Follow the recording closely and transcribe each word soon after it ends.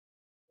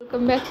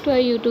Welcome back to our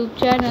YouTube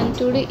channel.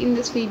 Today in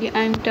this video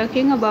I am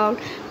talking about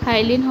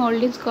Hyliion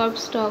Holdings Corp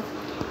stock.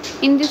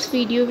 In this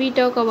video we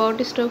talk about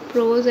stock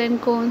pros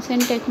and cons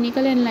and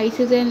technical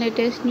analysis and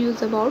latest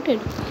news about it.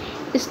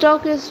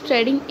 Stock is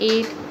trading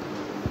at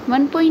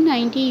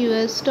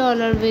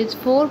 $1.90 with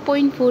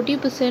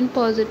 4.40%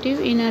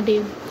 positive in a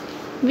day.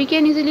 We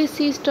can easily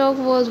see stock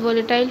was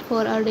volatile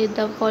for a day.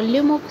 The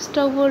volume of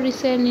stock was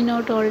recently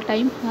not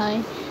all-time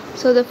high,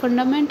 so the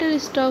fundamental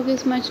stock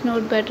is much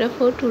not better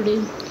for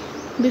today.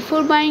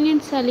 Before buying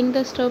and selling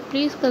the stock,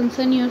 please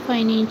consult your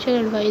financial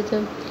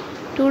advisor.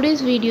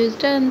 Today's video is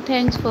done.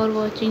 Thanks for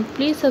watching.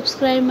 Please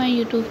subscribe my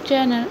YouTube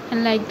channel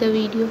and like the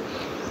video,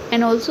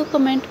 and also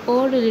comment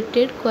all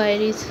related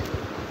queries.